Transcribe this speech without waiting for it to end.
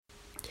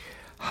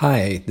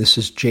Hi, this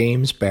is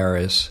James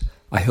Baraz.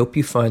 I hope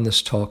you find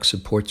this talk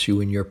supports you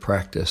in your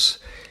practice.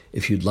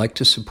 If you'd like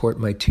to support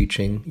my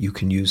teaching, you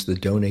can use the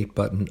donate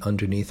button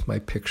underneath my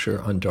picture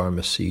on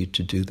Dharma Seed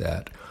to do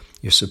that.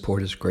 Your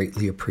support is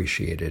greatly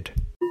appreciated.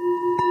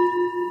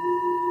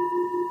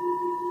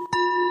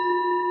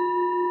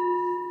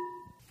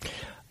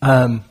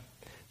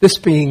 This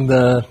being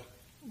the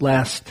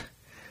last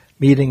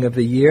meeting of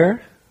the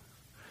year,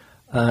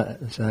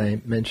 as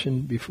I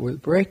mentioned before the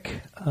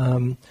break,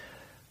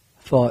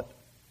 thought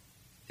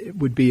it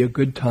would be a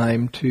good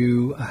time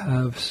to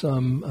have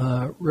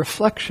some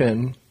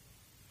reflection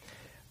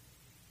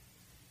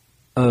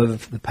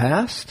of the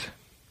past,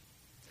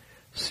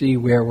 see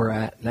where we're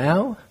at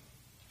now,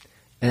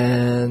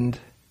 and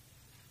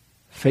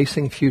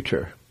facing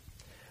future,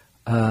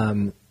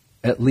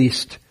 at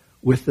least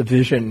with the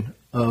vision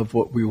of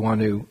what we want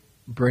to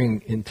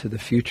bring into the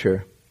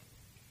future.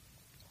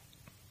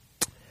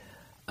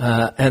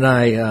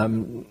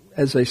 And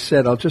as I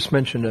said, I'll just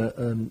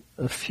mention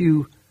a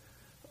few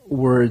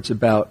words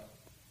about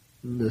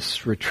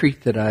this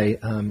retreat that I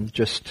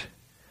just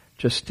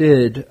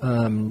did.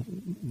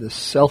 This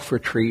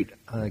self-retreat.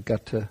 I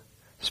got to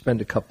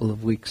spend a couple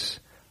of weeks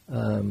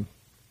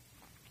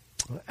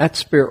at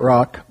Spirit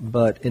Rock,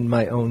 but in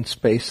my own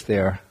space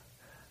there.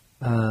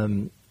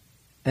 And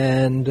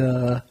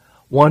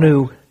want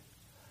to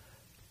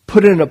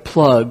put in a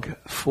plug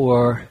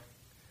for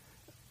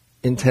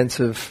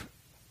intensive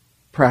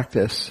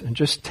practice and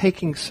just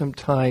taking some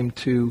time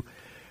to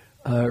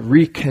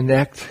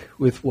reconnect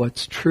with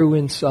what's true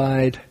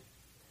inside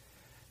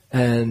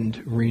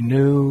and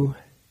renew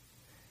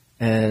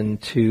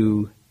and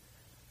to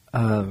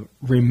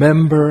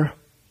remember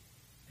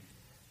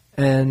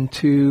and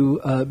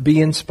to be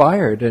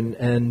inspired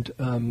and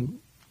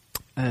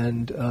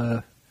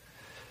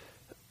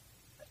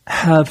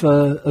have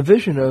a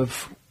vision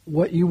of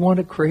what you want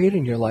to create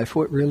in your life,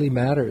 what really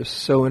matters.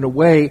 So in a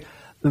way,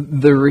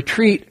 the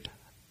retreat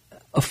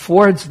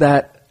affords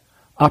that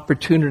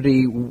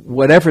opportunity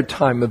whatever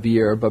time of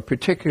year, but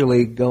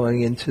particularly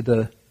going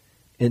into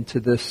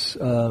this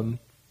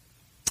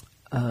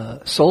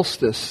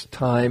solstice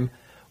time.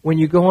 When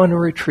you go on a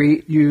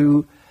retreat,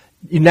 you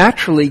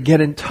naturally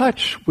get in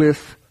touch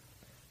with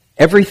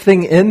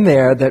everything in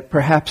there that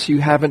perhaps you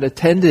haven't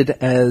attended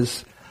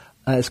as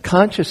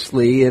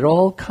consciously. It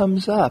all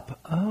comes up.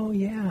 Oh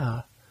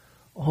yeah,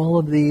 all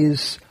of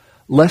these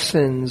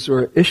lessons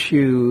or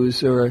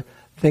issues or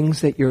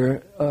things that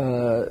you're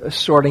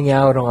sorting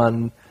out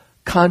on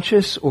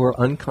conscious or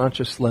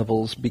unconscious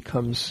levels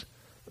becomes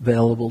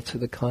available to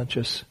the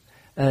conscious,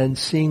 and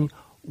seeing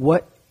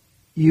what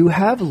you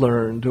have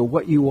learned or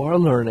what you are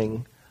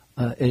learning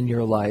in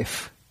your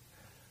life,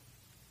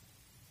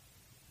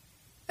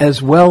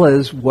 as well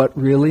as what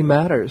really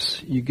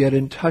matters. You get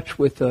in touch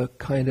with a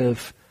kind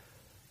of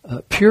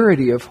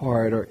purity of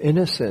heart or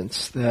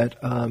innocence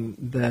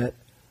that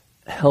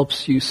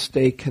helps you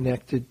stay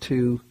connected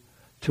to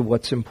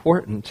what's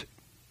important.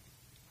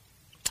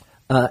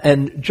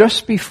 And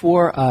just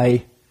before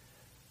I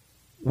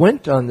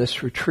went on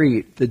this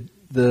retreat,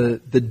 the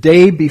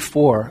day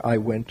before I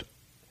went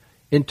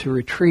into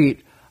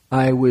retreat,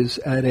 I was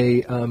at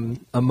a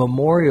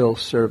memorial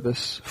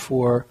service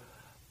for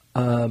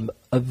a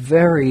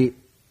very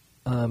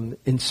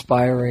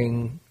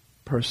inspiring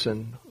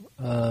person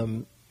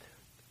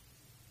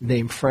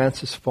named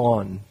Frances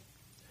Fawn,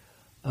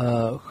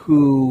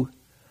 who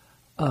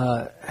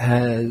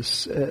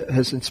has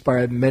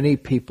inspired many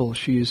people.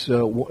 She's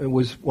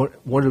was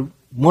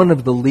one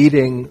of the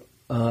leading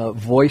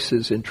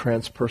voices in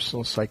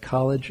transpersonal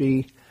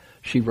psychology.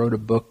 She wrote a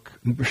book.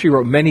 She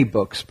wrote many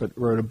books, but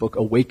wrote a book,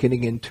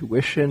 Awakening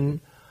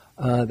Intuition,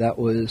 that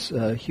was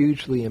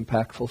hugely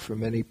impactful for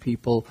many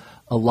people.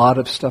 A lot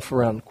of stuff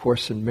around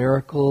Course in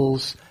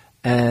Miracles,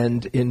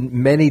 and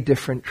in many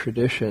different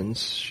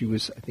traditions. She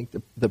was, I think,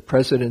 the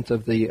president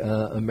of the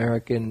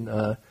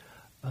American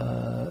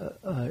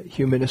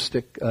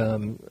Humanistic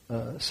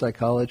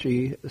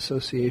Psychology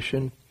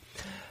Association.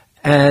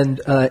 And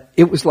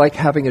it was like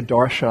having a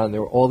darshan.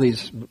 There were all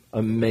these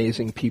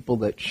amazing people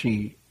that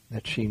she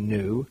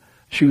knew.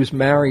 She was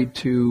married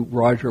to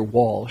Roger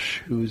Walsh,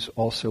 who's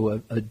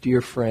also a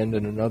dear friend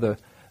and another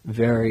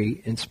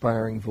very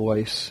inspiring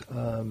voice.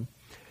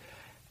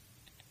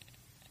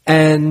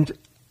 It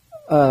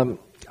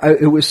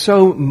was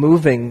so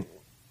moving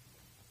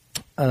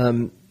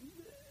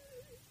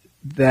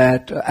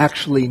that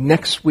actually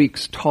next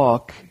week's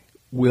talk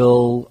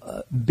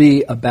will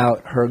be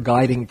about her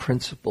guiding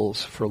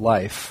principles for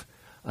life.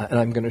 And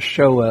I'm going to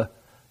show a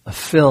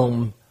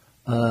film,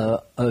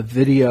 a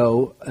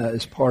video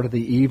as part of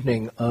the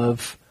evening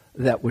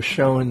that was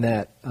shown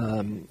at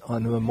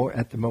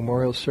the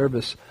memorial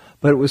service.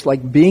 But it was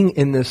like being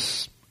in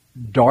this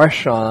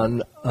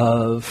darshan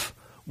of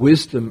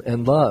wisdom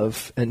and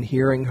love and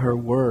hearing her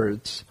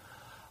words.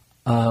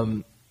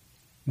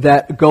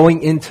 That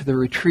going into the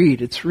retreat,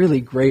 it's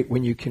really great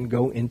when you can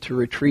go into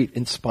retreat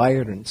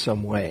inspired in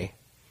some way.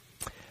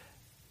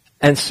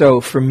 And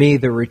so for me,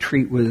 the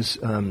retreat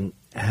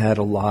had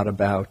a lot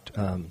about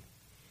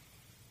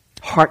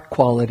heart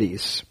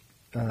qualities.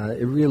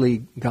 It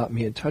really got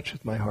me in touch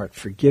with my heart.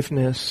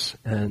 Forgiveness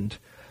and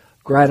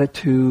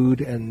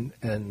gratitude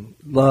and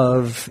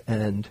love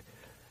and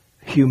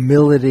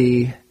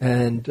humility,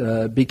 and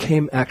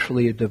became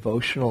actually a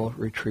devotional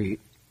retreat.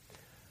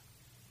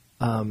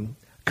 A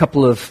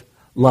couple of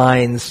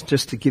lines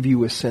just to give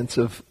you a sense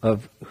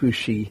of who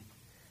she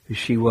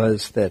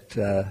was.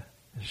 That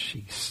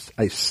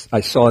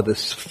I saw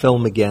this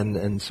film again,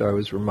 and so I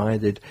was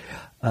reminded.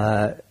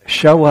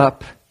 Show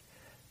up.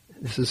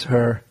 This is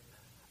her.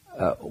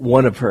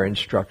 One of her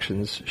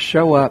instructions: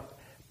 show up,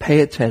 pay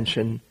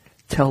attention,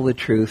 tell the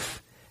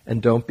truth,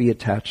 and don't be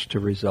attached to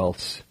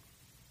results,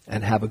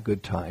 and have a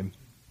good time.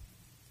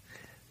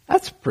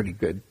 That's pretty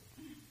good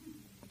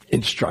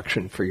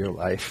instruction for your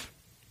life.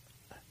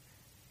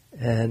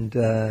 And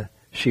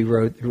she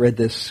read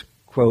this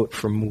quote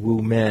from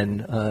Wu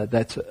Men.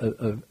 That's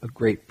a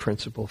great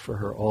principle for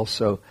her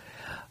also.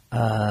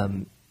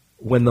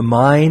 When the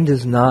mind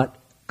is not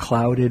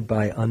clouded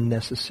by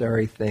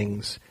unnecessary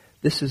things,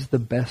 this is the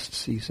best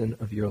season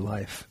of your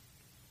life.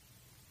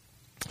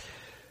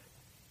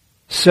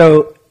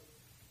 So,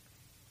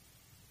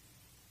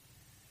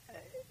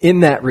 in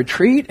that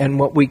retreat, and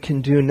what we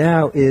can do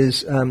now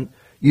is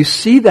you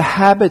see the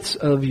habits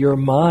of your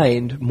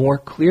mind more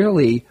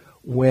clearly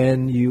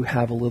when you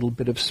have a little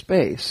bit of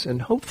space.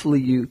 And hopefully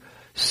you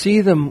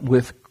see them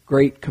with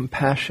great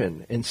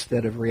compassion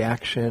instead of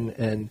reaction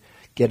and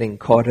getting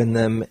caught in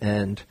them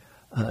and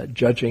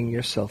judging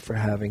yourself for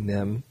having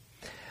them.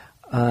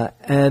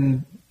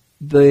 And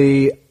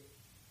the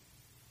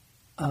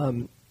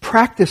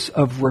practice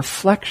of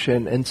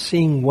reflection and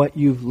seeing what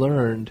you've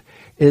learned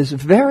is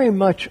very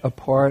much a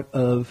part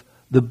of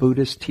the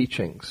Buddhist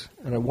teachings.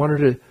 And I wanted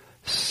to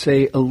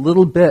say a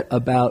little bit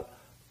about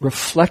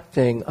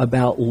reflecting,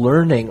 about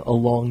learning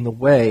along the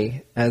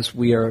way as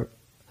we are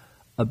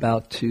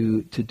about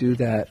to do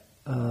that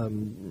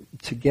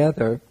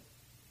together.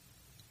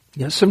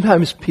 You know,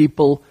 sometimes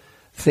people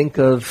think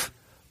of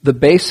the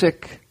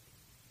basic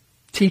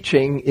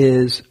teaching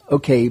is,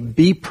 okay,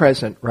 be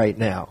present right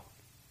now.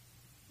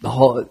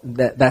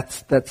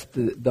 That's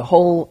the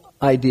whole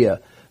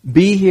idea.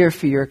 Be here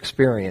for your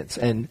experience,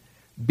 and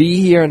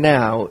be here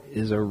now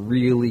is a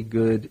really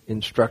good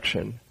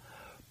instruction.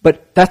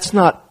 But that's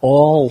not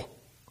all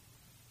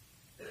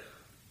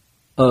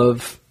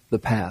of the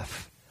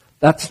path.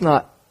 That's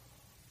not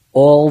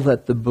all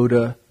that the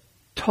Buddha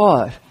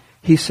taught.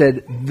 He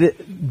said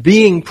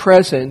being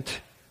present,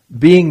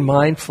 being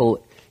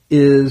mindful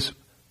is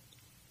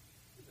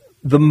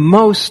the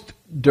most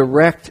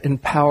direct and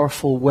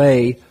powerful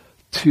way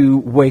to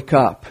wake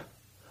up.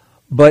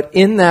 But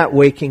in that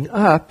waking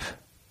up,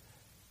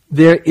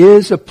 there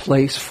is a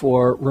place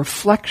for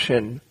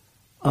reflection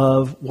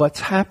of what's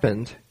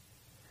happened.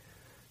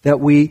 That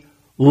we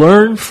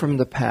learn from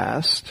the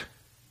past,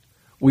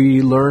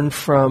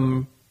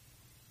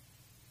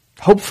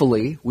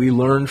 hopefully, we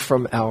learn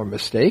from our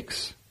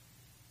mistakes,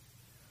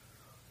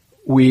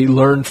 we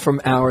learn from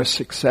our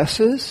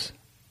successes.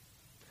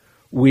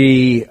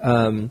 He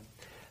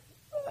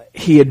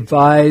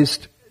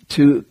advised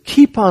to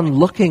keep on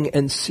looking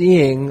and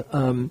seeing,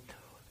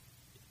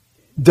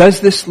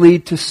 has this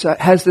led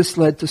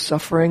to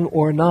suffering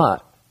or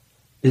not?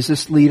 Is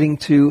this leading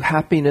to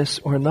happiness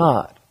or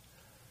not?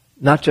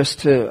 Not just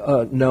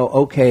to know,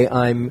 okay,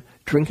 I'm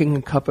drinking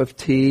a cup of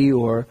tea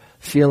or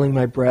feeling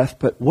my breath,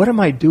 but what am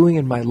I doing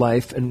in my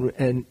life,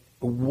 and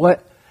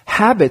what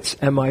habits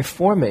am I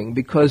forming?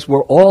 Because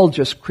we're all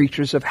just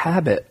creatures of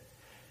habit.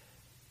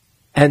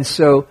 And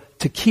so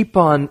to keep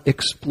on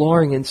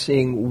exploring and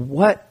seeing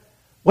what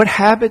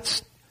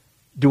habits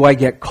do I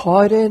get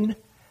caught in,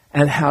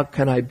 and how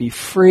can I be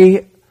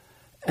free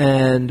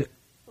and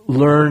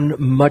learn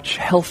much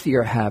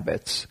healthier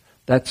habits.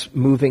 That's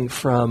moving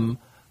from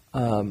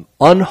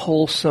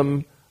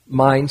unwholesome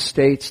mind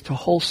states to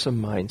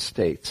wholesome mind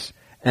states.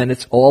 And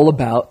it's all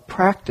about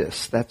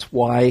practice. That's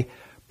why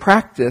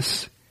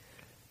practice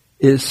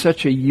is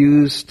such a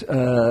used,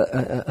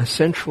 a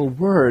central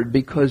word,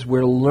 because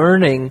we're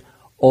learning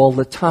all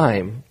the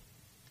time.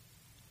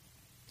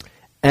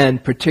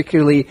 And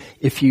particularly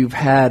if you've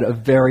had a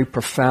very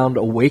profound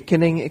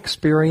awakening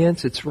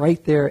experience, it's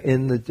right there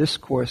in the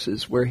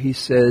discourses where he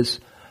says,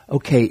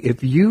 okay,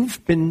 if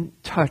you've been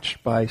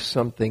touched by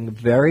something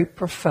very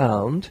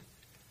profound,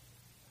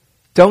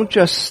 don't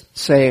just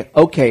say,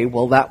 okay,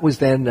 well that was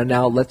then and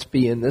now let's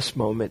be in this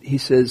moment. He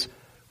says,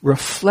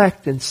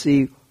 reflect and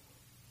see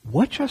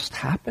what just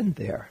happened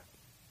there.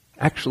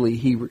 Actually,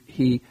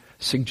 he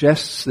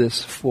suggests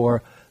this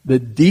for the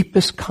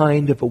deepest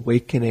kind of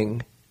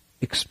awakening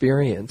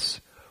experience,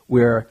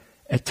 where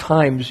at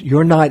times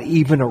you're not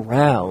even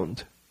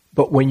around,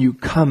 but when you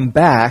come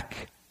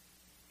back,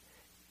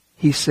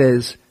 he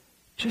says,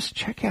 just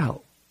check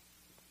out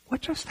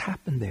what just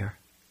happened there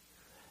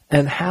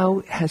and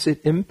how has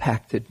it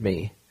impacted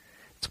me.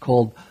 It's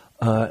called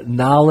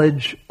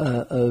knowledge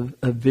of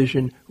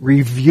vision,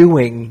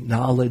 reviewing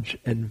knowledge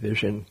and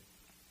vision.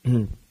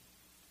 And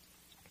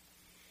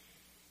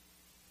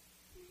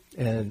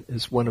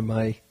as one of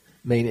my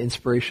main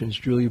inspirations,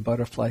 Julia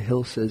Butterfly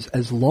Hill, says,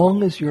 as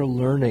long as you're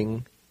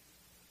learning,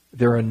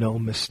 there are no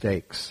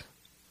mistakes.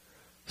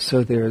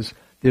 So there's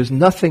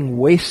nothing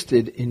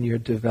wasted in your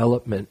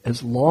development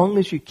as long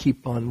as you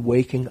keep on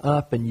waking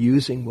up and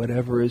using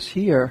whatever is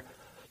here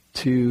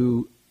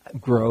to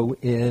grow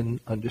in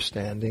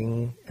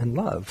understanding and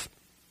love.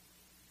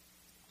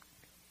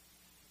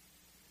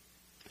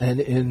 And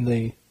in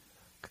the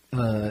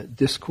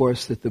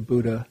discourse that the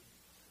Buddha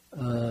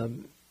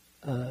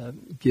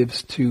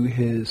gives to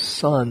his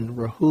son,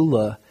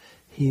 Rahula,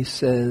 he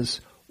says,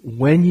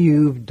 when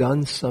you've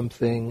done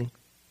something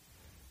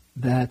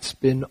that's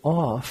been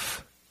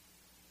off,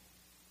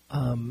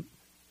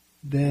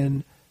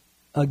 then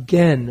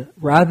again,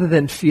 rather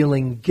than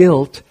feeling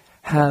guilt,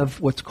 have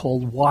what's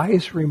called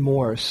wise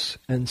remorse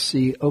and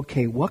see,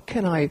 okay, what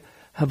can I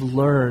have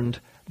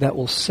learned that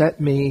will set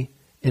me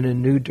in a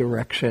new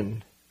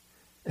direction?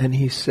 And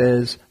he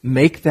says,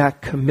 make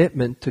that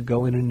commitment to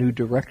go in a new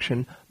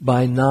direction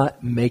by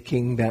not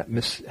making that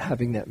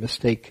having that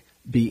mistake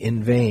be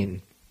in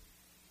vain.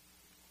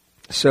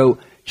 So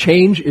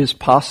change is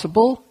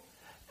possible,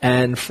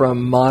 and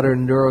from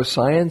modern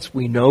neuroscience,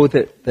 we know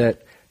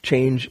that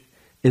change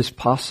is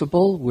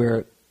possible.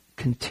 We're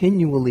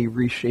continually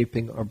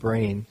reshaping our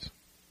brains.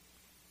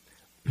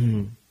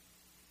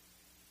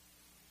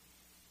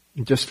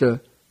 Just a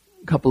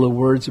couple of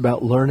words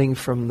about learning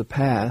from the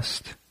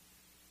past.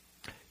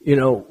 You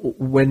know,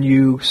 when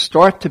you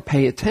start to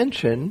pay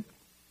attention,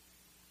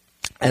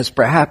 as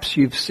perhaps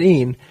you've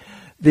seen,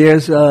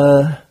 there's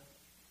a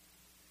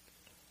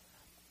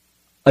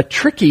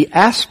tricky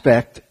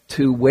aspect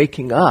to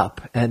waking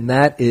up, and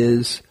that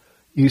is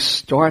you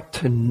start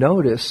to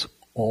notice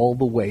all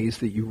the ways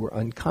that you were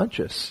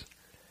unconscious.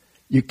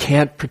 You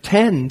can't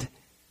pretend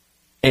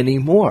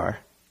anymore.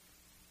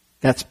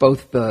 That's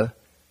both the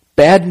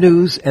bad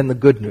news and the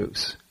good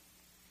news.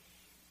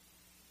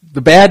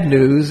 The bad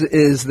news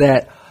is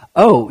that,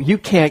 oh, you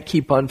can't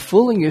keep on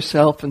fooling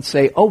yourself and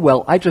say, oh,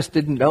 well, I just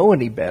didn't know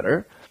any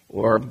better,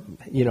 or,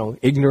 you know,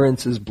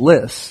 ignorance is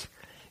bliss.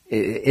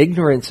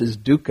 Ignorance is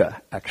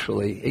dukkha,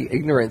 actually.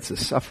 Ignorance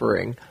is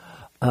suffering.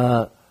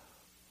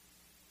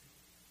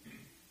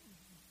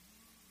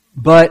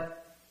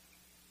 But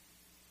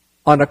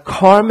on a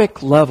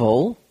karmic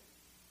level,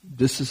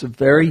 this is a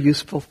very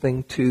useful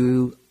thing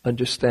to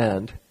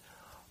understand.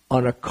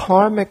 On a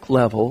karmic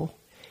level,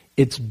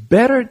 it's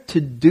better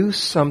to do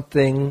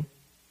something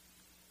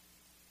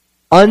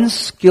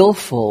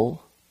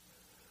unskillful,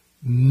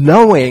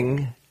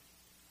 knowing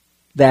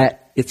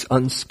that it's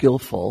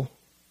unskillful,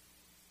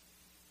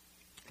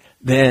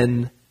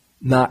 than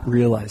not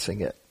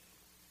realizing it.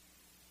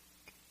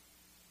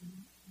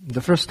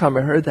 The first time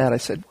I heard that, I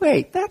said,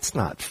 wait, that's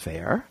not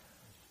fair.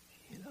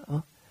 You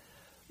know?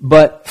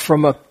 But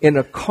in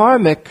a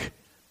karmic,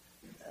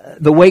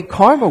 the way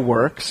karma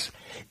works,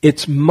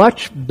 it's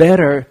much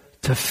better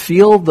to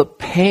feel the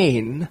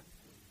pain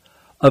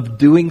of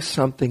doing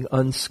something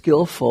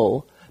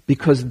unskillful,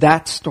 because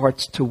that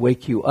starts to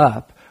wake you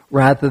up,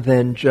 rather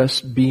than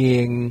just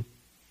being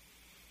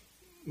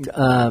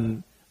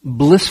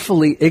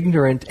blissfully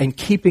ignorant and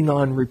keeping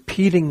on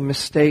repeating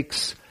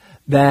mistakes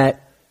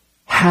that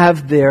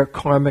have their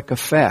karmic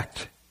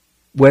effect,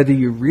 whether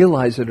you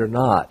realize it or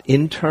not.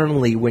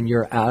 Internally, when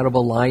you're out of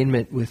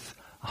alignment with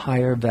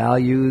higher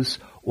values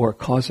or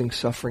causing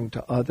suffering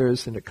to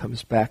others, and it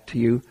comes back to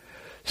you.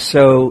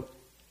 So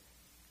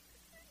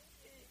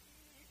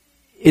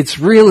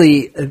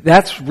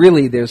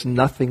there's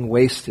nothing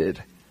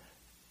wasted.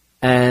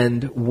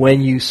 And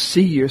when you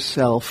see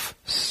yourself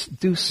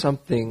do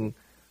something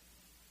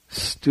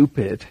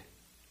stupid,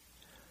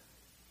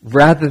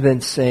 rather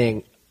than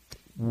saying,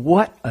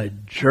 what a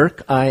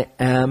jerk I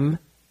am,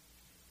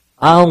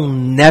 I'll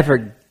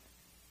never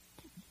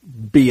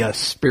be a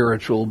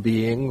spiritual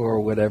being, or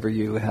whatever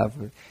you have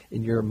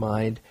in your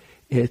mind,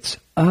 it's,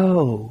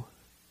 oh,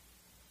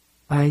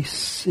 I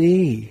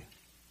see.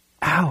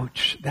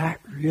 Ouch, that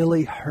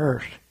really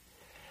hurt.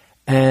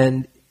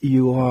 And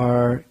you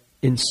are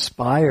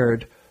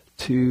inspired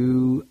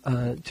to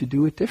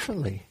do it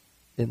differently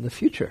in the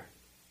future.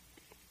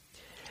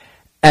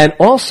 And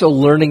also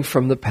learning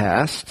from the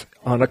past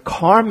on a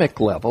karmic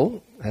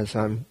level, as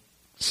I'm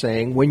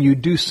saying, when you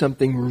do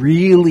something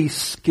really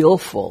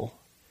skillful,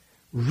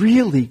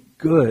 really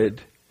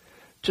good,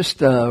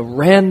 just a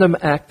random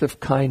act of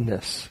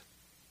kindness,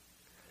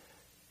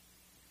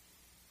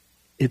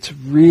 it's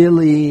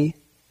really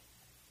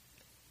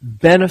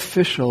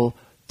beneficial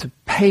to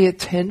pay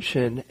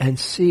attention and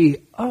see,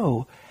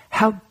 oh,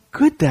 how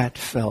good that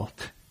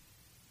felt.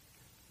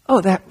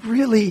 Oh, that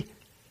really,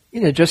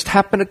 just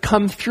happened to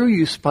come through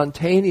you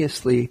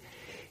spontaneously.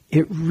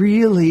 It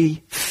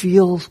really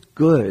feels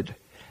good.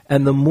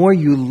 And the more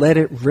you let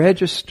it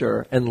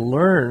register and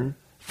learn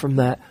from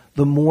that,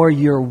 the more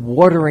you're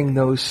watering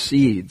those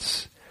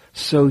seeds.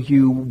 So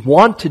you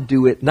want to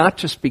do it not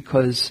just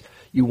because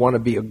you want to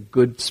be a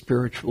good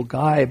spiritual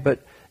guy,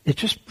 but it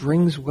just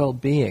brings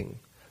well-being.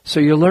 So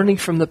you're learning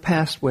from the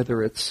past,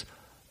 whether it's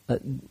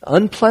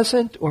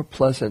unpleasant or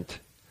pleasant,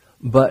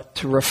 but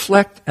to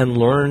reflect and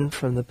learn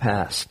from the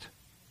past.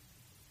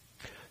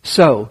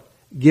 So,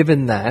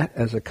 given that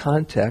as a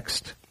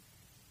context,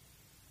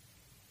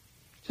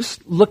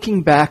 just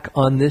looking back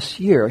on this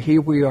year,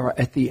 here we are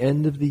at the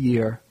end of the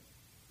year,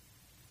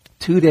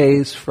 2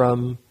 days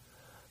from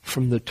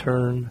the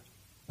turn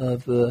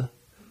of the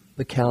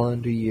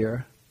calendar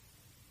year.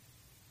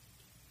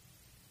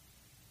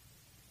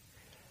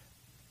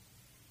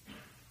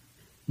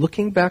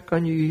 Looking back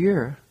on your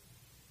year,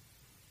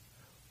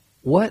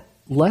 what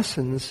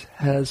lessons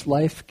has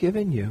life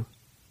given you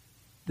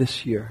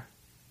this year?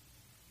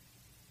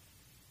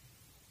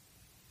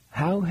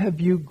 How have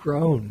you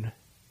grown?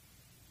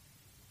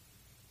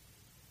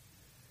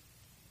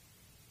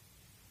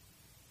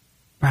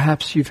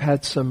 Perhaps you've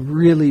had some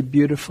really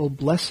beautiful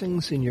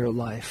blessings in your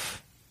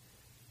life,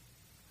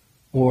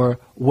 or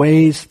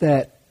ways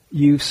that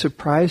you've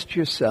surprised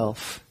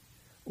yourself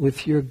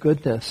with your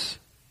goodness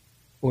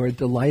or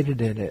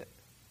delighted in it.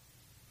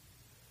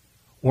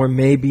 Or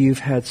maybe you've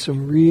had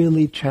some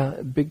really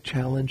big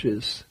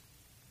challenges,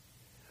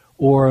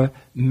 or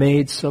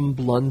made some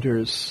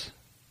blunders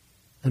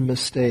and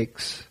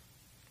mistakes.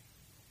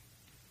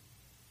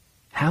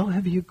 How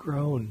have you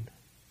grown?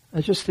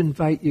 I just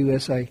invite you,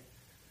 as I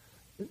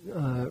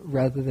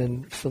rather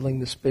than filling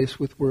the space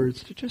with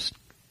words, to just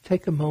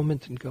take a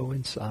moment and go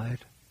inside.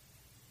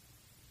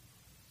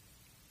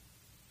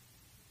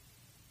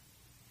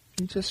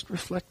 And just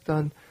reflect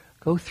on,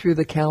 go through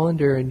the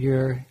calendar in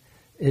your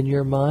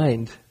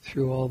mind,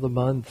 through all the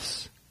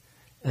months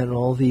and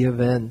all the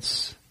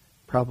events.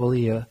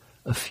 Probably a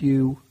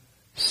few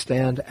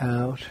stand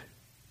out.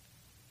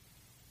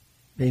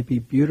 Maybe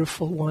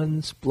beautiful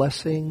ones,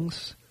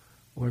 blessings,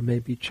 or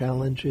maybe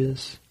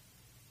challenges.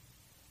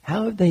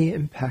 How have they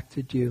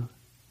impacted you?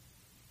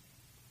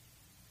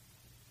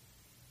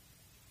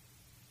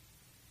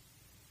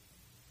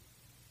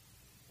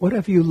 What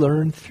have you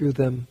learned through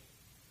them?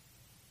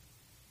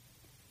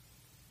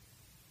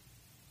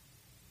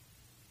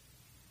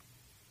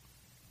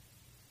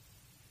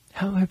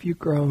 How have you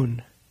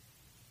grown?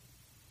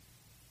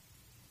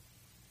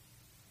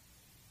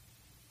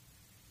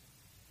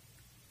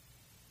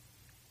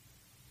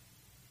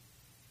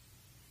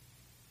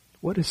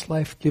 What has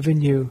life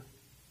given you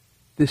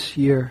this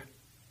year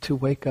to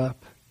wake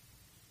up?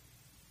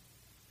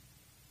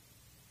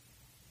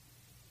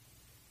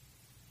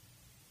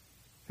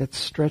 That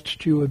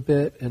stretched you a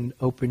bit and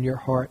opened your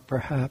heart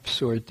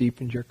perhaps, or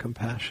deepened your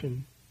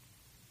compassion?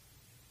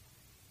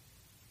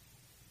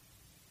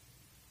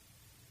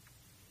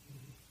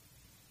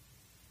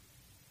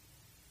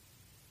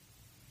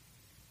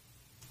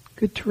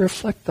 Good to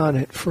reflect on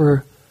it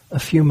for a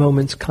few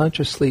moments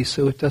consciously,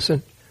 so it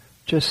doesn't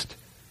just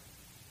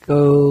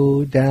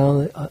go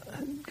down,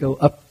 go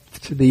up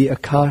to the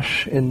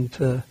akash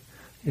into,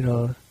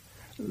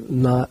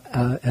 not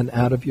and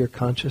out of your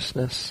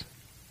consciousness.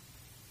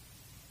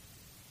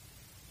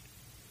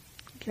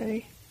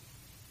 Okay.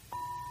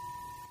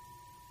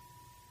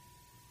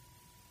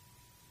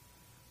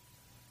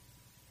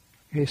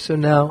 Okay, so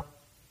now,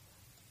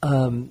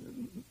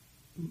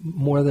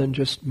 more than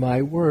just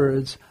my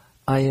words,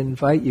 I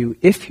invite you,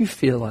 if you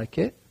feel like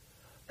it,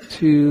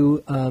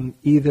 to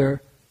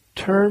either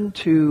turn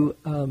to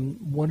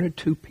one or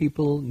two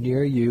people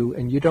near you,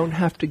 and you don't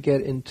have to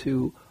get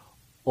into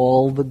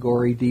all the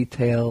gory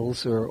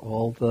details or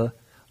all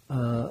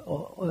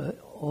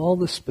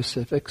the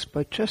specifics,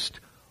 but just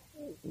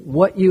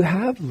what you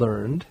have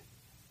learned,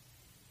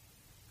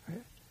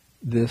 right,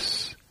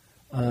 this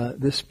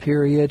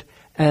period,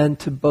 and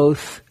to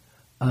both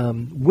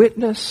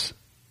witness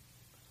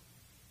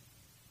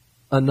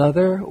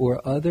another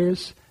or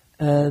others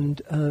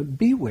and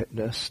be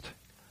witnessed.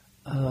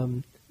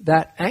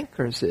 That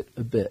anchors it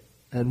a bit,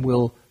 and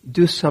we'll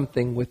do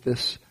something with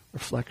this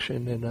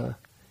reflection in a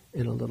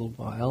little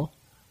while.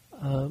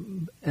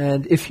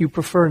 And if you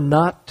prefer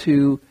not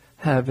to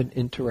have an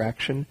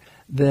interaction,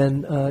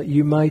 then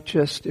you might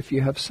just, if you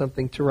have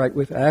something to write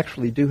with, I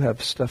actually do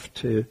have stuff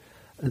to,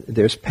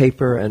 there's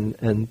paper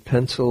and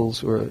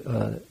pencils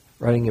or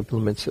writing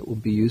implements that we'll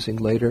be using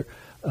later.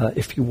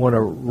 If you want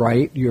to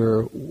write,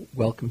 you're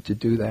welcome to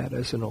do that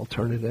as an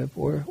alternative,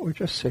 or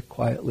just sit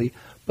quietly.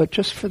 But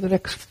just for the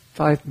next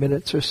 5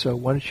 minutes or so,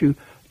 why don't you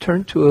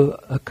turn to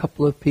a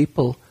couple of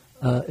people,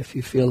 if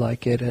you feel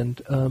like it,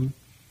 and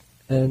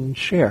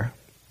share.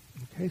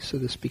 Okay, so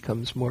this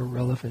becomes more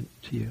relevant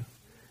to you.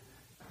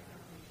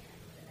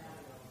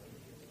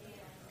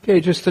 Okay,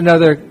 just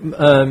another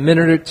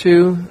minute or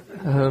two.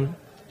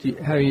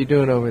 How are you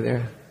doing over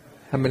there?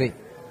 How many?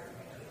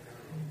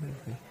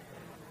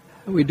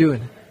 How are we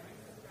doing?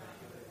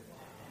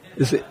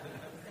 Is it?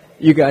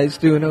 You guys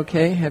doing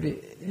okay? Have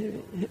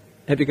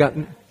you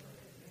gotten?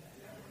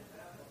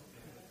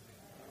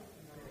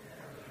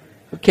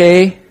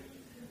 Okay.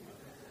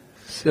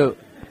 So.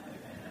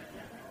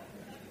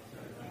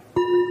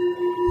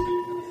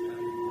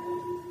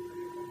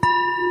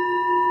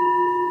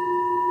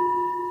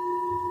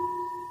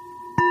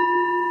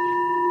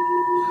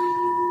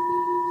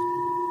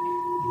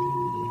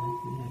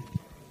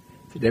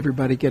 Did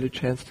everybody get a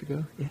chance to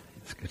go? Yeah,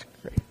 that's good.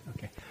 Great.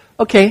 Okay.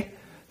 Okay.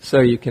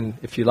 So you can,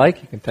 if you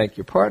like, you can thank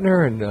your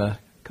partner and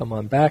come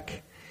on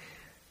back.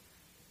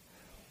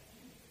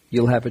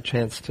 You'll have a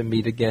chance to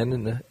meet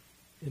again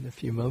in a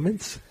few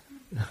moments.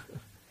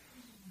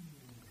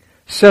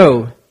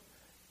 So,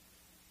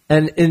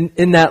 and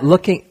in that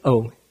looking,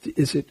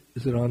 is it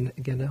on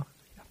again now?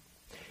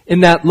 In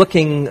that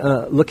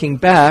looking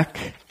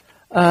back,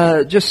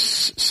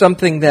 just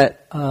something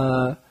that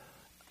I'd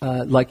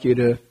like you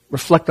to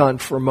reflect on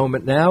for a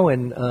moment now,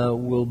 and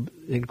we'll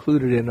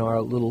include it in our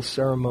little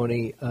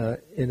ceremony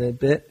in a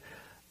bit.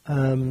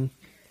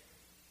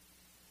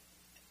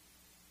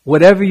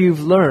 Whatever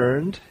you've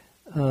learned,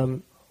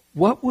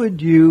 what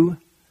would you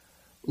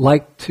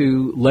like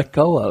to let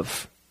go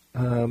of?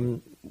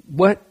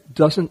 What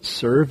doesn't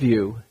serve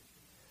you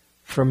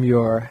from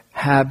your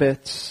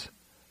habits,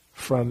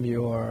 from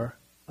your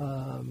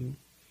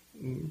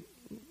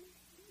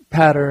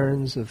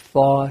patterns of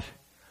thought,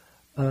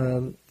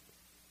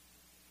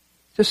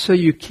 just so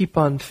you keep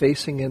on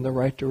facing in the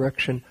right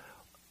direction.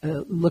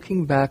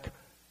 Looking back,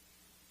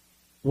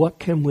 what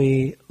can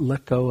we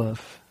let go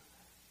of?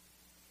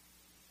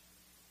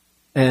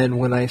 And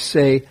when I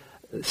say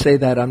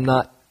that, I'm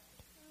not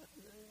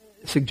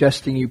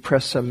suggesting you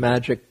press some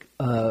magic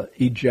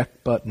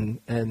eject button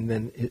and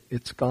then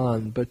it's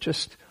gone, but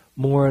just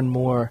more and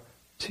more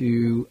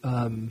to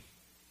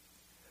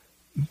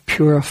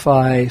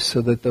purify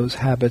so that those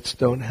habits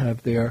don't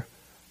have their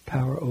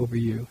power over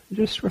you.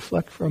 Just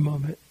reflect for a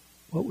moment.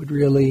 What would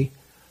really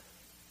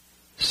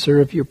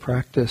serve your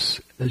practice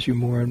as you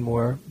more and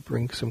more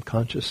bring some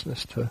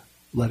consciousness to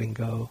letting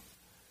go?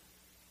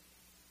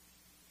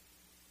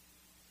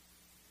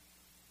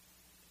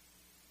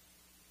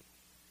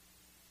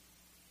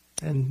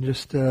 And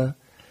just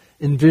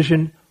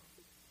envision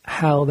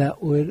how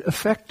that would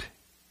affect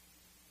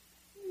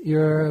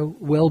your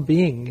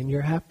well-being and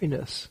your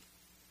happiness.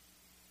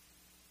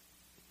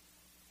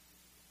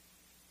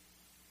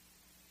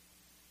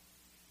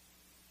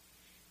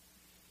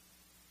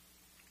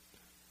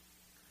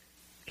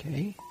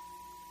 Okay.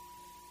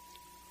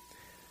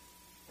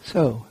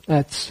 So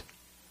that's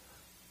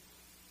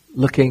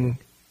looking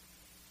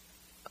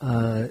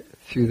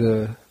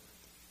through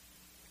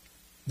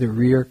the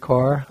rear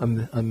car.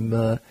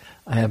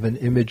 I have an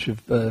image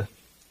of.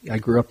 I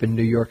grew up in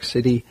New York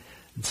City,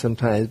 and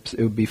sometimes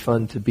it would be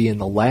fun to be in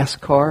the last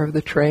car of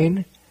the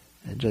train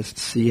and just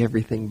see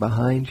everything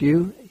behind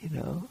you.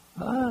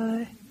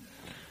 Hi.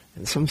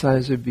 And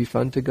sometimes it would be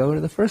fun to go to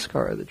the first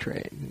car of the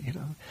train.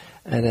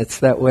 And it's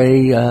that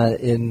way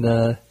in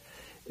the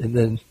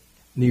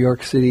New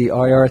York City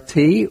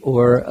IRT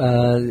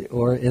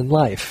or in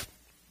life.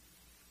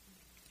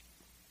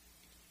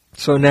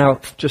 So now,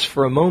 just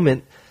for a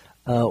moment.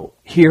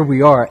 Here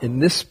we are in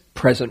this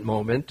present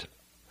moment,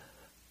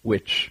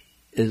 which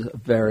is a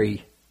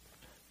very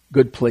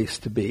good place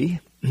to be.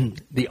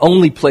 The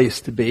only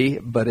place to be,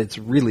 but it's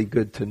really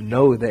good to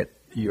know that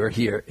you're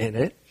here in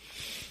it.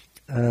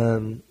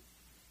 And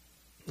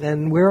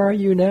where are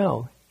you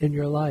now in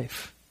your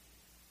life?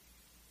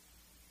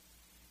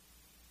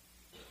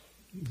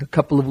 A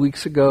couple of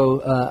weeks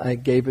ago, I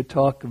gave a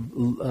talk.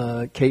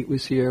 Kate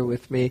was here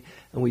with me,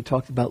 and we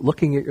talked about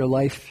looking at your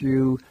life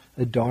through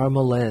a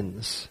Dharma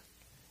lens.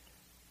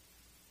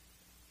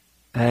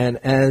 And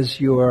as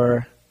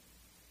you're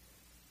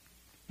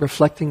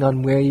reflecting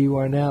on where you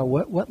are now,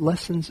 what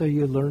lessons are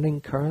you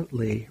learning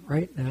currently,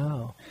 right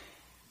now?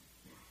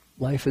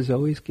 Life is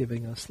always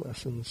giving us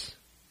lessons.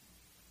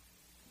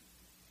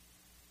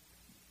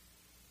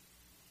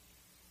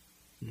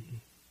 Mm-hmm.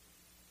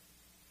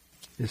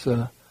 There's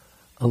a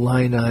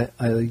line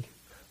I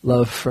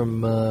love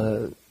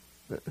from,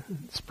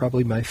 it's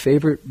probably my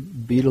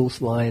favorite Beatles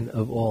line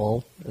of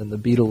all, and the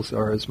Beatles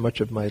are as much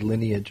of my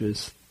lineage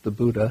as the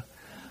Buddha.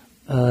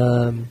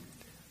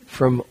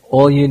 From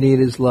All You Need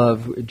Is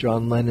Love,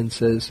 John Lennon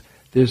says,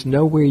 "There's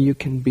nowhere you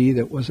can be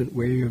that wasn't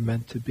where you're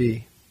meant to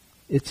be.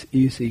 It's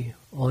easy.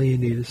 All you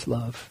need is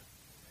love."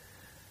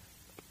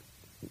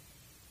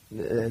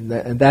 And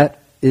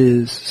that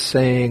is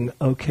saying,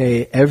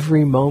 okay,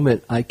 every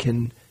moment I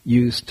can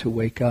use to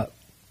wake up.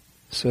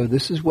 So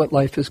this is what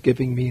life is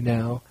giving me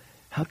now.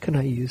 How can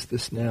I use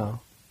this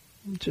now?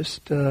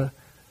 Just have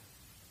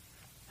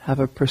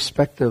a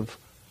perspective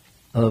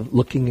of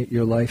looking at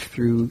your life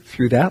through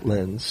that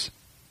lens.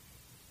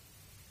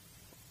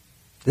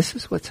 This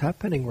is what's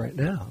happening right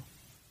now.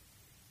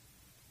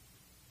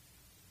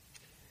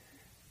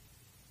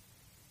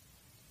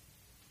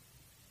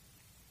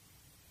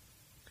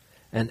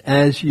 And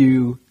as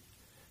you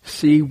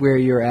see where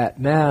you're at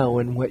now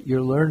and what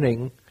you're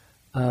learning,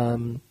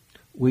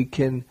 we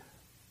can,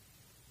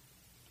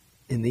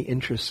 in the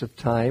interest of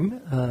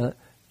time,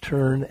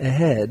 turn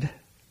ahead.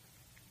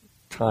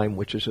 Time,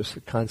 which is just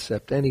a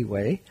concept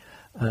anyway.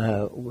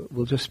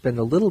 We'll just spend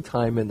a little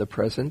time in the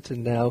present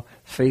and now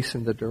face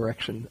in the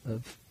direction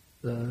of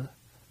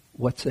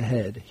what's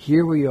ahead.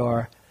 Here we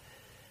are.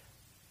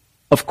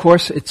 Of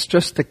course, it's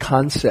just a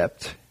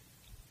concept.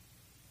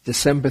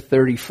 December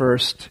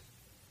 31st,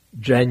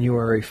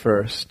 January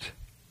 1st.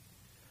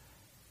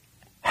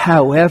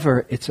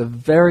 However, it's a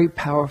very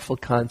powerful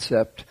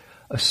concept,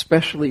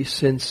 especially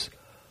since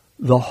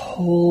the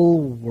whole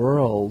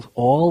world,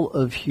 all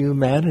of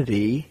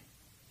humanity,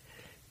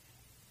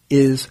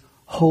 is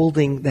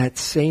holding that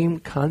same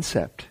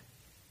concept.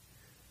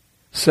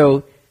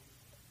 So,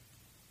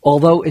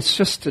 although it's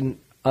just an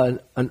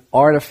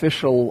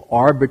artificial,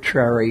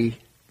 arbitrary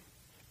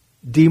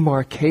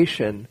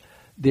demarcation,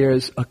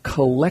 there's a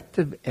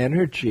collective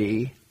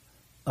energy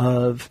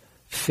of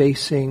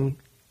facing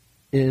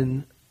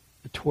in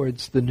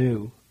towards the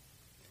new,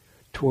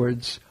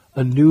 towards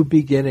a new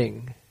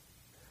beginning,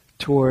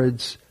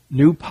 towards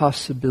new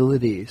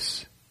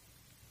possibilities,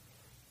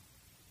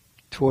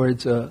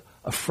 towards a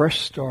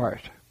fresh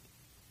start.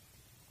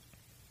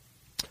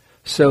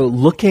 So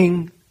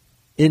looking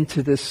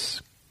into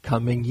this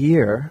coming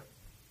year,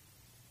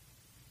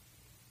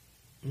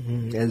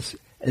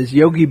 as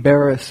Yogi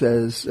Berra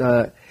says,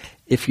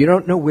 if you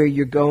don't know where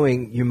you're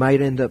going, you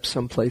might end up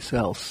someplace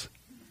else.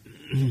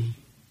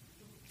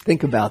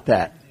 Think about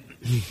that.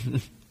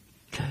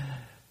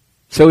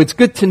 So it's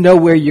good to know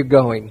where you're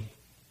going.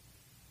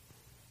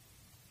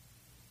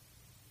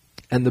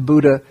 And the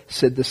Buddha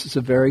said this is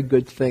a very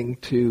good thing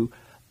to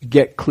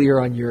get clear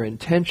on your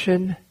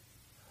intention,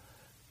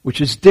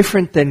 which is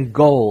different than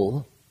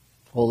goal.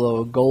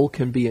 Although a goal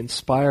can be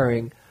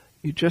inspiring,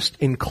 you're just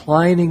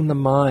inclining the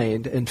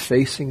mind and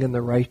facing in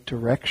the right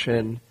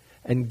direction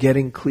and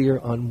getting clear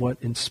on what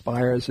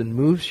inspires and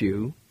moves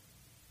you.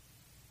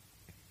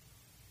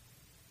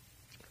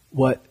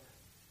 What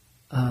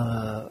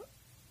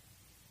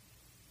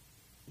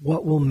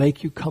will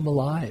make you come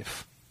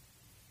alive?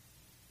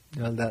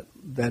 You know,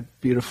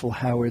 that beautiful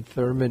Howard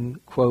Thurman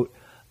quote,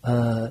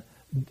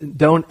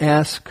 don't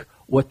ask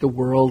what the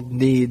world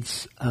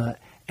needs,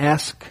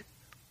 ask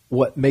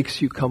what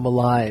makes you come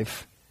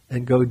alive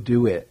and go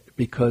do it,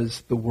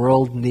 because the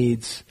world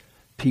needs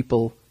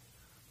people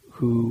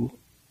who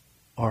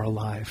are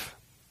alive,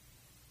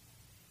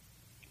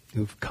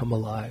 who've come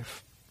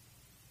alive.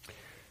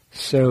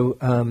 So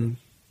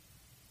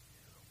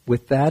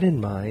with that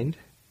in mind,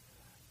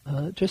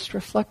 just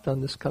reflect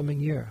on this coming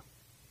year.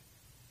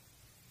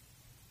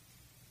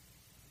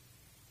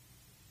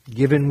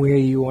 Given where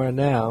you are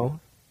now,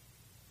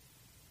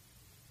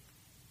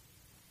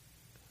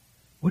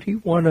 what do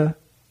you want to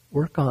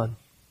work on?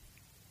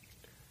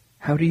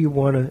 How do you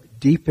want to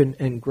deepen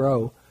and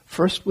grow?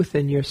 First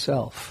within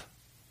yourself.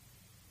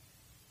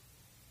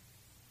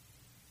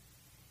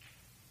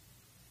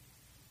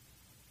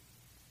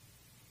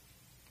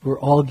 We're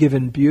all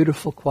given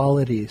beautiful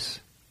qualities.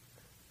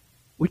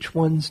 Which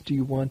ones do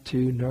you want to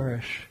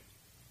nourish?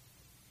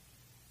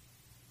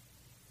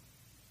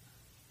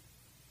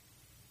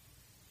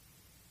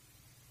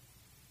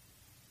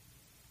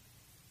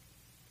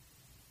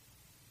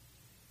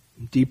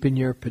 Deepen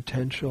your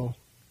potential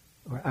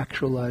or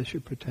actualize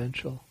your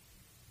potential.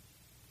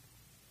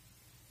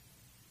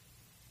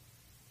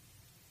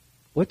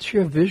 What's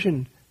your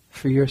vision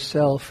for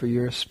yourself, for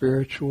your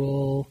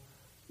spiritual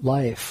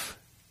life?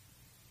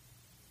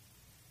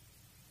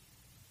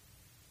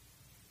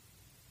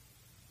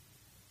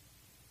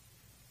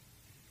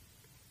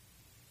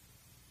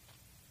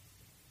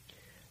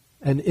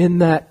 And in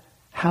that,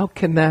 how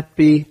can that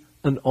be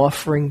an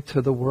offering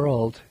to the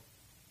world?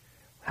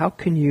 How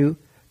can you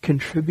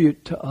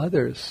contribute to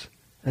others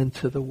and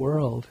to the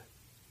world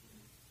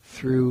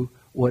through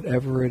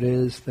whatever it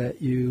is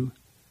that you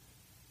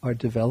are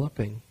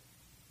developing?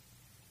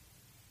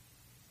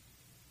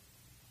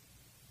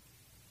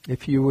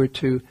 If you were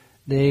to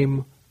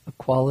name a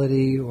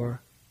quality or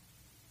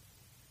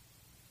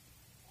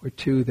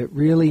two that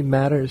really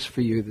matters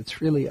for you, that's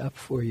really up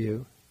for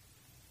you,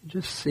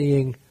 just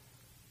seeing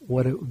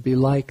what it would be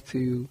like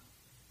to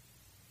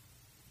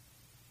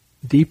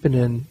deepen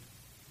and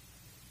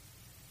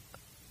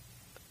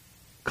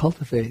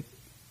cultivate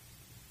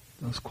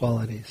those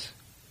qualities.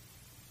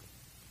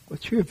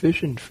 What's your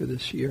vision for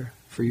this year,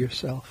 for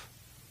yourself?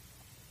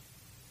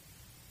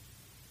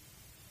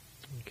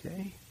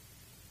 Okay.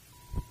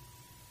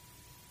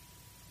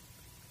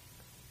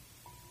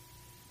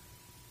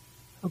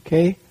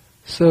 Okay,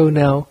 so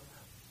now,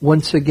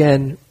 once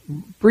again,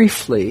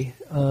 briefly,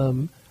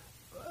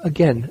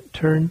 again,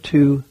 turn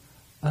to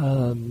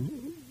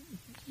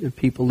the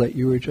people that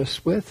you were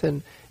just with,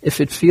 and if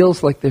it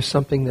feels like there's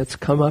something that's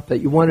come up that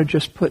you want to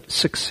just put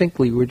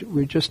succinctly,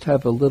 we just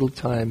have a little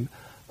time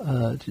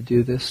to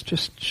do this,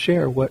 just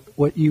share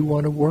what you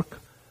want to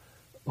work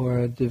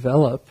or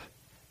develop,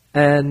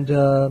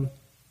 and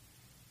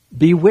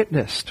be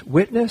witnessed.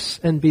 Witness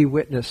and be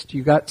witnessed.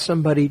 You got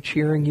somebody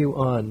cheering you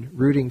on,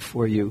 rooting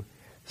for you,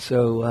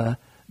 so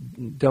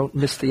don't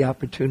miss the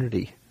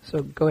opportunity.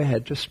 So go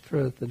ahead, just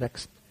for the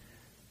next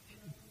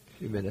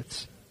few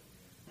minutes.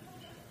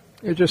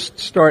 You just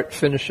start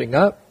finishing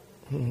up.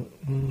 Do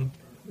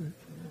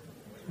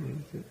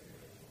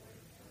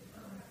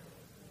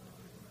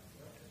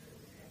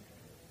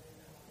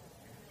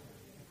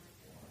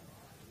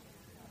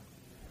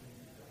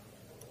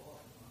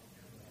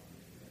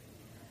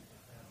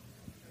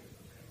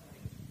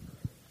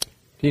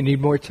you need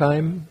more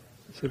time?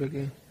 Is it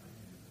okay?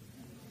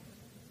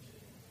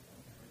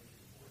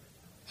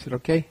 Is it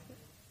okay?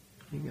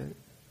 You got it.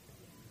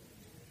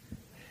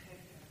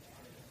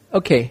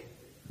 Okay.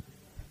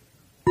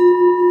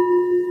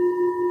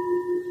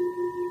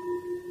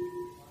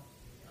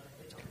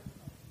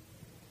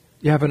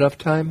 You have enough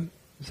time?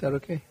 Is that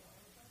okay?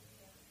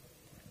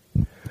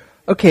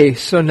 Okay,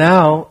 so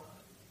now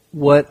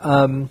what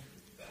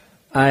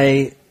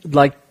I'd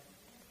like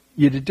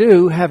you to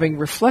do, having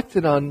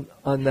reflected on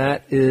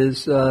that,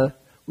 is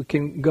we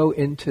can go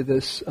into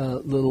this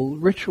little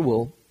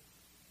ritual,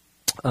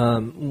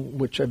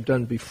 which I've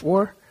done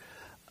before,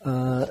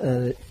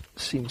 and it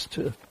seems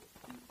to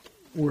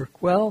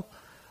work well.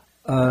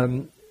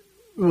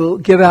 We'll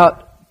give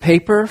out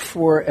paper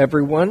for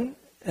everyone,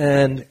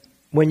 and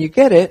when you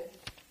get it,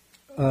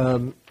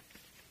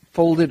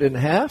 fold it in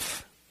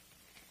half,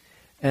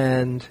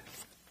 and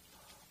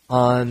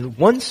on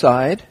one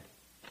side,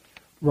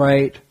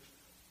 write,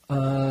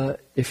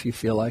 if you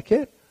feel like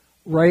it,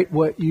 write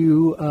what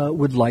you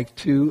would like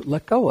to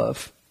let go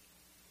of.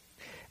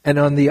 And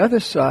on the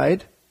other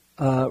side,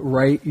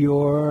 write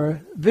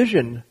your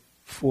vision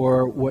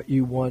for what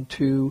you want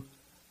to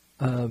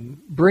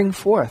bring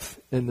forth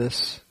in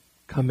this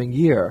coming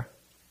year.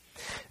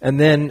 And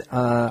then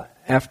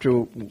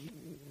after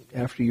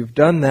you've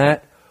done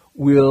that,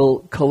 we'll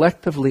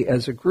collectively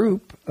as a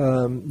group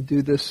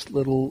do this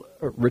little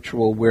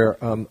ritual where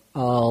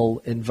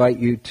I'll invite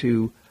you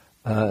to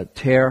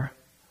tear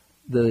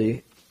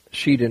the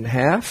sheet in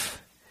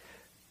half.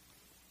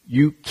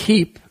 You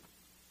keep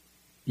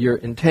your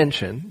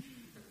intention.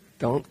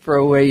 Don't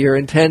throw away your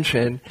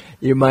intention.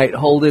 You might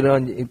hold it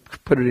on,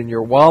 put it in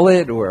your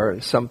wallet or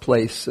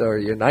someplace, or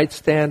your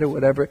nightstand or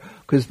whatever,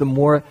 because the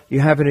more you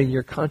have it in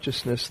your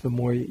consciousness, the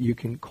more you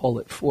can call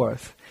it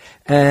forth.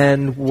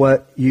 And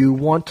what you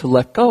want to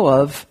let go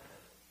of,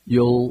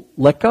 you'll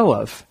let go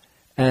of.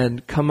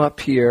 And come up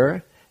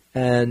here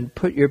and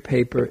put your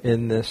paper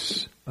in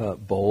this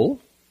bowl,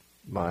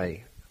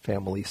 my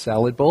family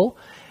salad bowl,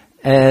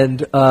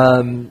 and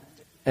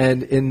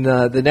in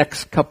the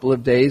next couple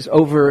of days,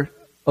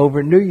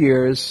 over New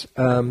Year's,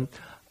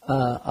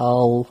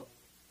 I'll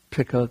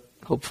pick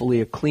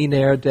hopefully a clean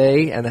air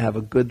day and have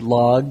a good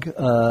log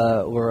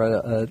or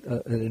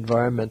an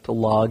environmental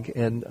log,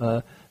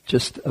 and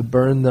just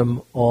burn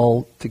them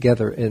all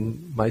together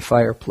in my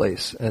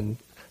fireplace and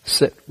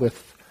sit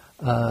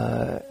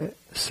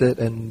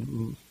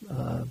and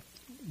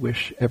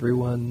wish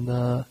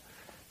everyone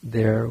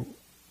their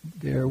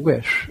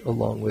wish,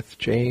 along with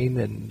Jane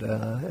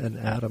and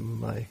Adam,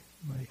 my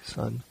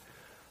son.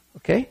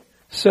 Okay,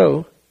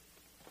 so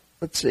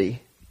let's see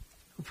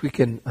if we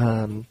can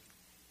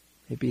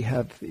maybe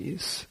have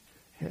these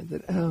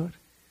handed out.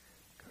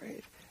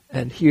 Great.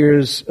 And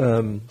here's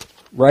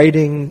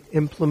writing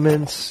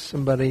implements.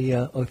 Somebody,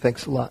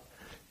 thanks a lot,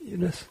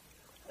 Eunice.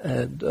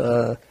 And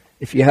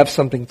if you have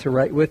something to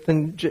write with,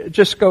 then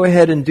just go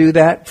ahead and do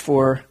that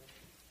for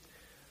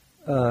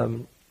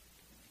the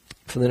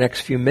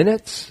next few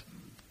minutes.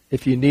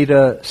 If you need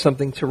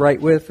something to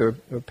write with or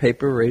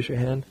paper, raise your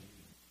hand.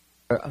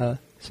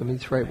 Something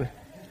to write with.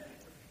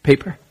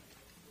 Paper?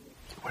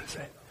 What is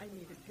that? I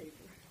need a paper.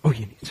 Oh,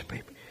 you need some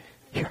paper.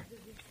 Here.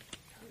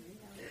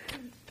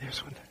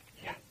 There's one.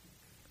 Yeah.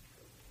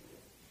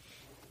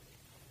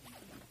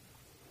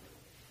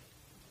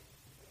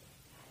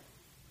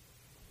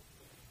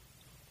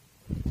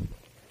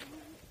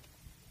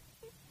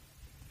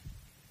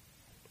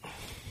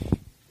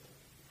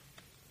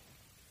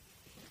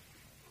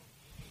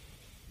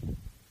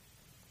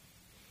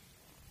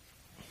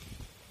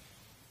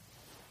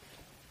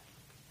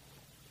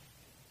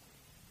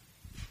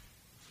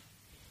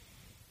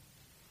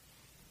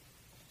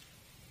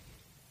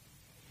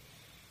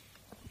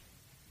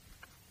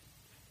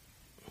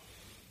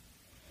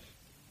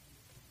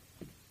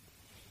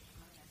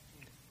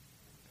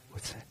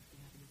 What's that?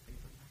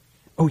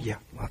 Oh, yeah,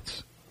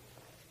 lots.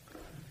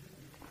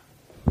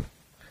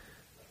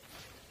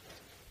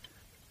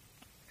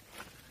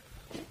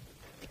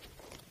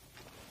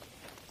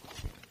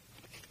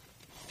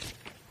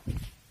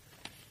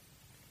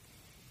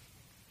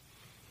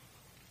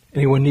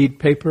 Anyone need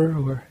paper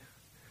or?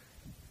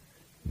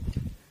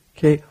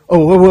 Okay.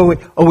 Oh, wait.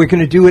 Oh, we're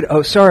going to do it.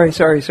 Oh, sorry.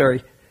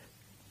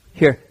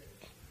 Here,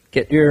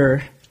 get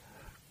your.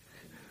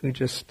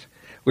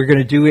 We're going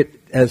to do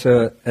it as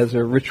a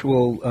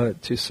ritual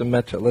to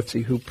Sameta. Let's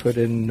see who put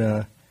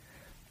in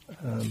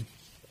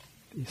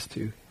these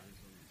two.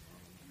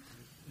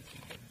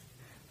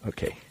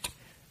 Okay.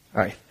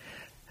 All right.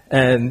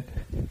 And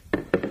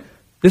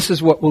this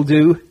is what we'll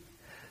do.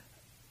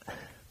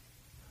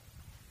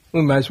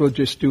 We might as well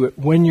just do it.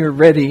 When you're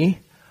ready,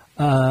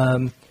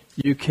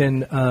 you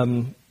can.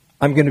 I'm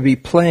going to be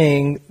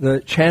playing the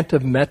Chant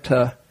of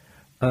Metta,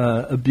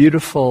 a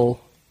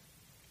beautiful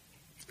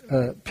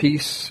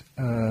piece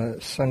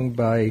sung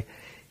by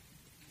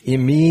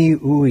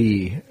Imi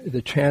Ui,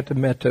 the Chant of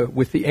Metta,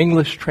 with the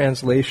English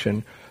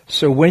translation.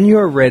 So when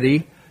you're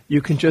ready,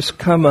 you can just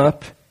come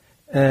up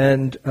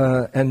and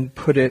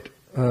put it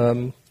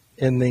in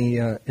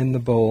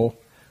the bowl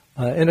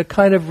in a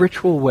kind of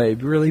ritual way.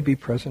 Really be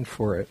present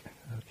for it.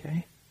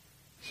 Okay,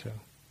 so.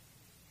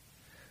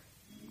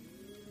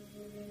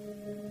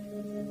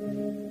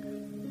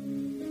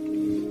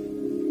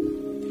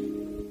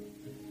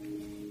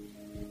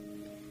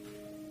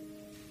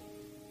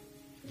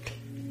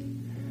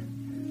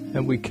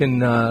 And we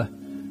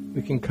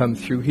can come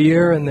through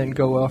here and then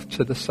go off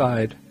to the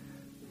side.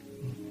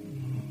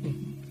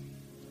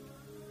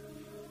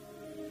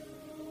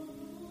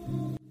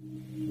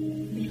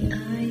 May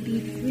I be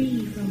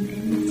free from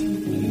enmity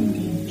and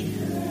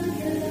danger.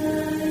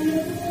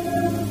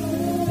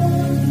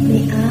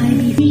 May I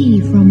be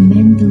free from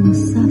mental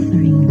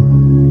suffering.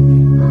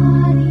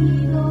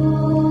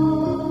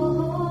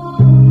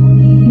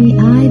 May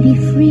I be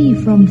free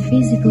from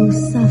physical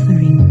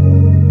suffering.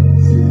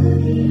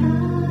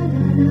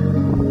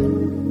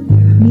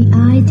 May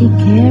I take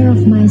care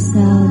of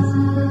myself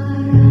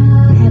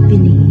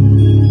happily.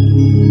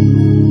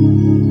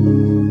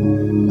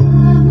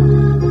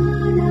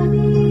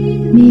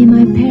 May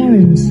my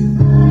parents,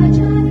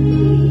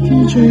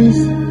 teachers,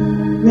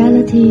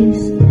 relatives,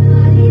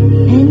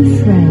 and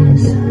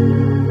friends,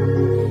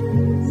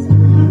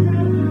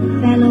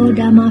 fellow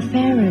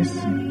Dhammafarers,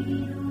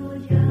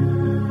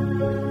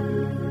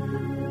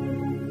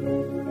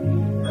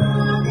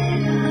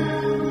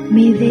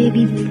 may they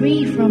be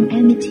free from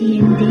enmity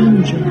and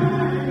danger.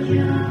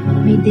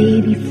 May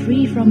they be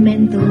free from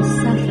mental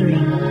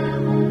suffering.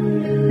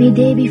 May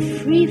they be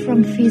free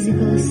from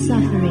physical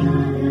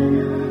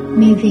suffering.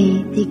 May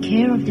they take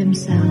care of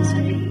themselves.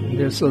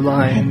 There's the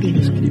line. Happily.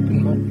 Just keep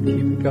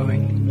it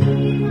going.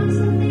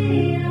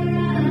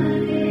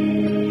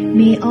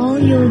 May all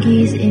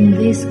yogis in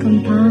this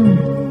compound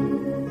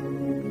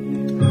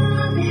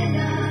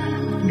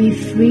be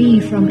free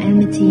from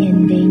enmity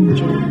and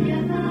danger.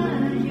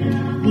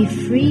 Be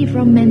free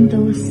from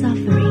mental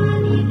suffering.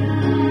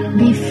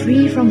 Be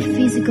free from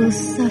physical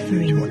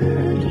suffering.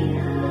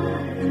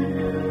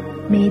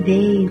 May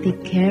they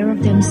take care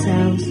of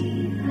themselves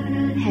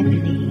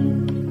happily.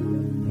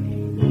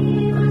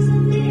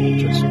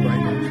 Just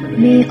right in front of you.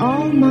 May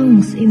all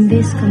monks in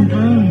this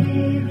compound,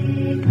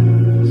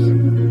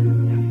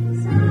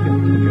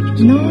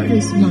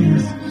 novice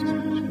monks,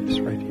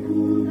 Just right here.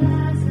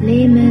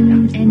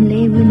 laymen and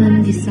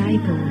laywomen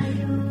disciples,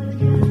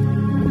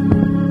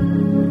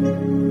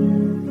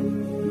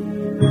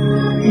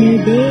 may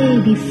they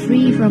be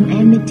free from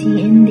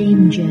enmity and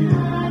danger.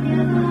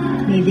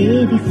 May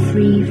they be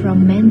free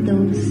from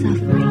mental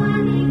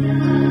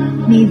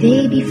suffering. May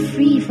they be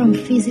free from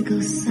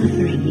physical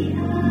suffering.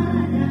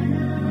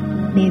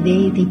 May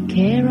they take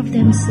care of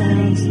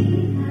themselves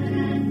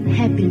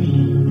happily.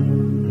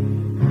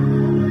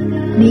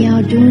 May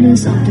our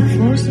donors of the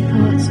four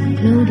supports,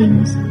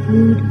 clothing,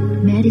 food,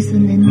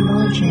 medicine, and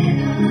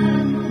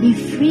lodging be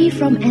free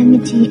from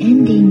enmity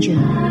and danger.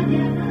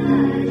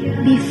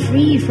 Be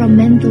free from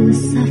mental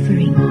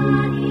suffering.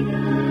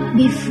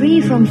 Be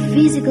free from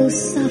physical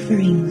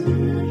suffering.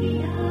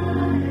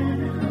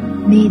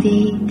 May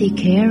they take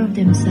care of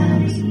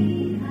themselves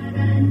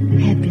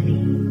happily.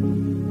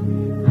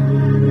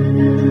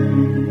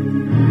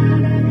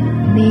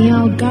 May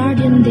our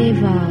guardian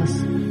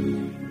devas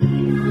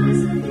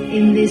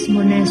in this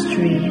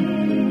monastery,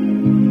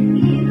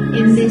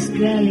 in this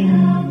dwelling,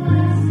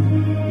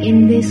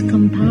 in this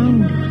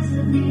compound,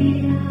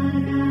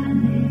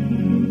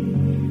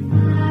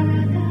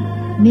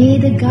 may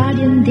the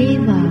guardian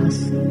devas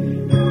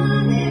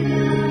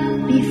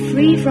be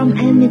free from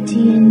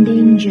enmity and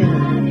danger,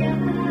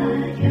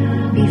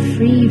 be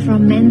free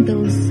from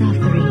mental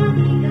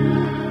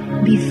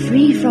suffering, be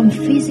free from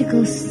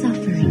physical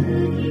suffering.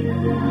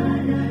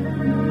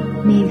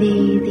 May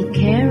they take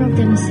care of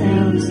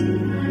themselves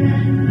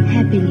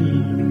happily.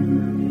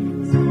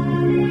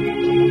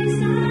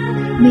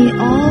 May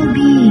all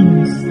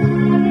beings,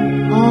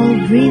 all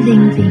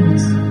breathing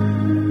things,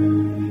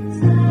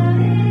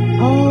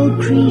 all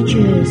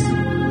creatures,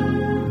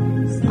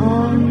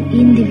 all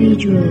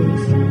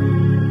individuals,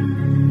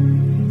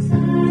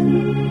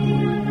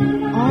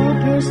 all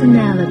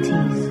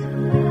personalities,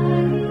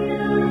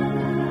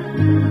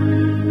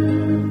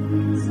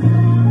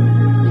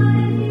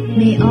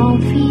 may all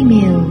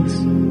females,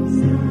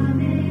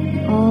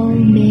 all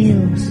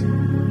males,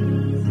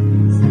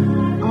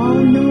 all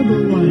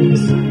noble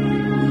ones,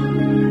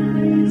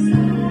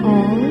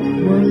 all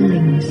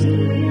worldlings,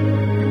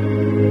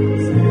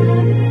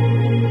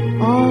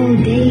 all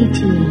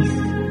deities,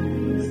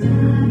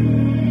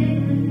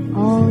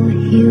 all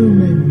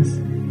humans,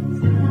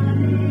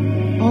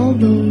 all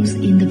those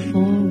in the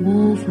four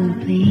woeful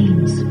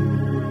planes,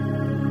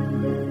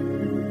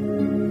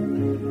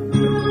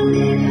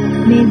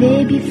 may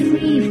they be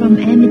free from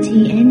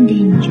enmity and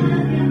danger.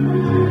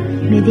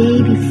 May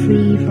they be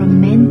free from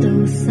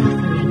mental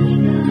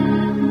suffering.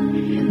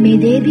 May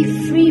they be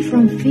free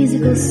from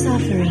physical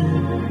suffering.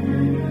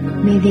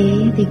 May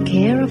they take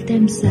care of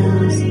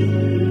themselves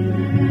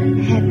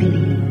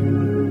happily.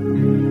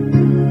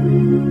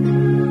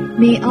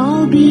 May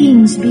all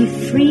beings be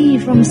free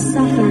from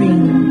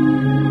suffering.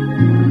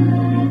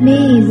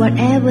 May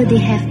whatever they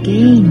have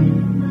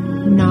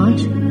gained not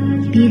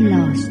be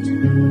lost.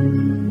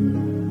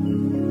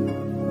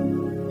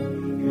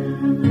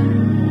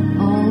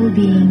 All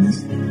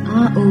beings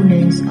are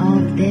owners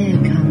of their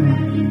karma.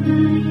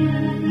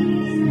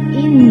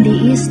 In the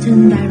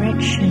eastern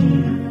direction,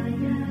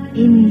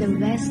 in the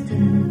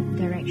western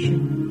direction,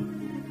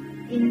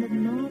 in the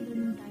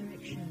northern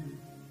direction,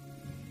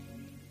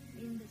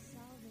 in the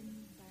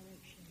southern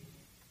direction.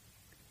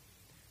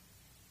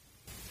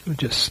 We'll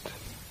just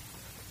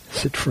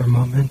sit for a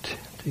moment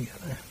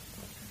together.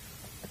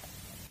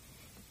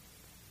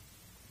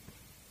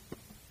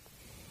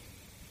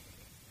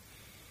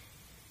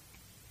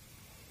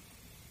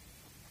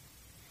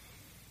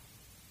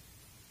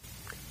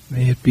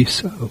 May it be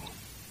so.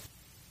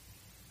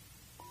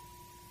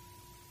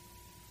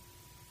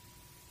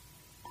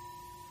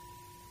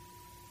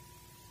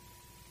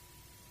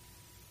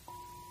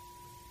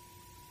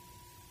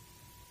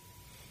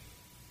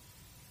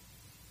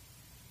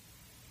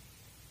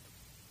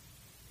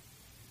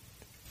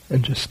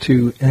 And just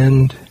to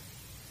end,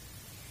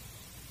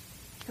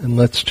 and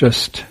let's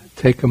just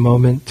take a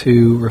moment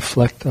to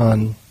reflect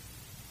on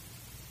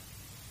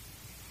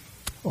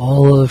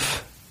all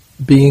of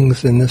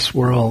beings in this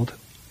world,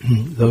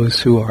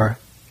 those who are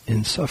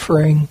in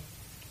suffering,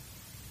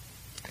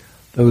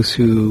 those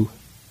who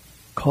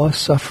cause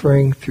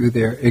suffering through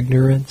their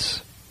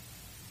ignorance,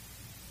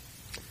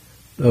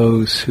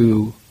 those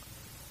who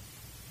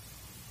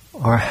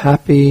are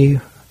happy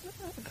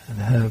and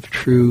have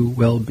true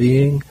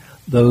well-being,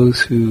 those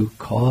who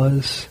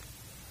cause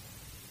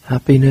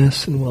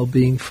happiness and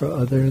well-being for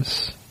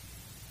others.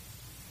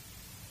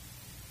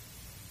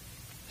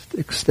 Just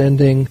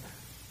extending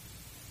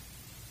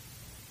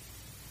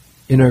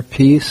inner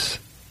peace,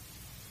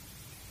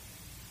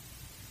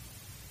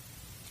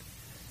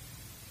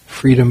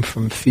 freedom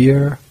from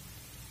fear,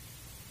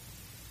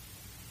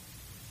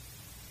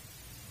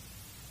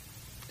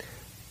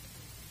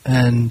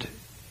 and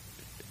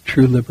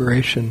true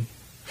liberation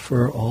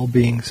for all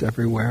beings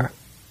everywhere.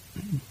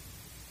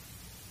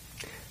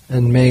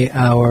 And may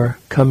our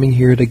coming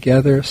here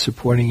together,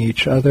 supporting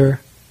each other,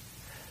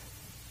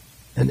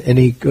 and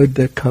any good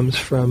that comes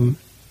from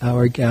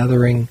our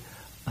gathering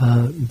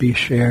be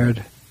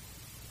shared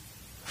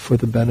for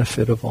the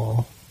benefit of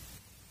all.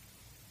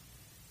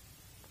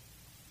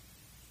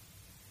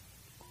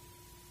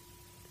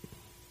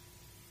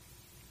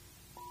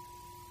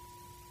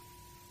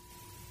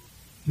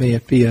 May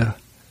it be a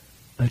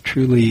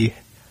truly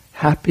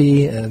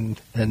happy and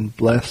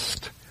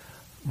blessed,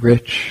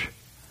 rich,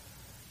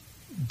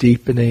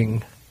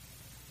 deepening,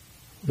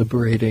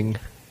 liberating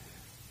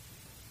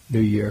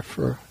new year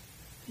for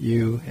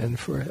you and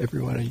for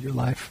everyone in your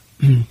life.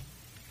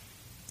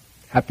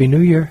 Happy New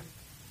Year.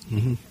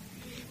 Mm-hmm.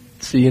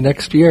 See you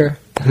next year.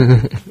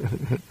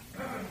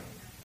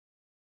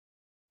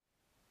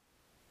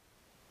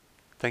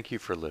 Thank you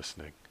for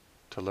listening.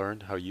 To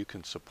learn how you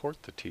can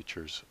support the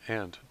teachers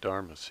and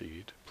Dharma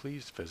Seed,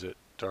 please visit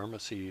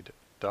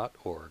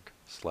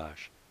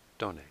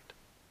dharmaseed.org/donate.